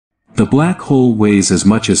The black hole weighs as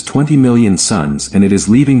much as 20 million suns and it is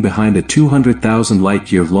leaving behind a 200,000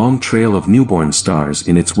 light-year long trail of newborn stars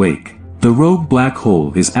in its wake. The rogue black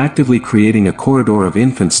hole is actively creating a corridor of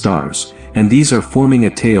infant stars, and these are forming a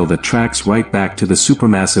tail that tracks right back to the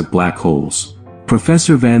supermassive black holes.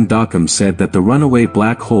 Professor Van Dokkum said that the runaway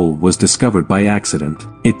black hole was discovered by accident.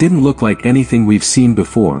 It didn't look like anything we've seen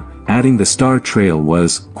before, adding the star trail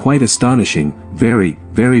was quite astonishing, very,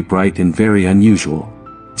 very bright and very unusual.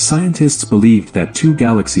 Scientists believed that two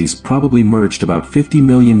galaxies probably merged about 50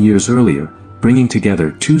 million years earlier, bringing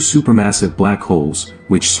together two supermassive black holes,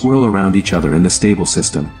 which swirl around each other in the stable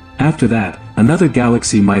system. After that, another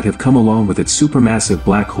galaxy might have come along with its supermassive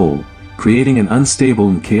black hole, creating an unstable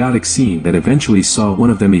and chaotic scene that eventually saw one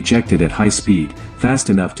of them ejected at high speed, fast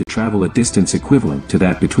enough to travel a distance equivalent to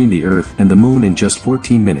that between the Earth and the Moon in just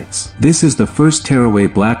 14 minutes. This is the first tearaway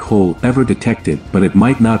black hole ever detected, but it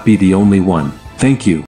might not be the only one. Thank you.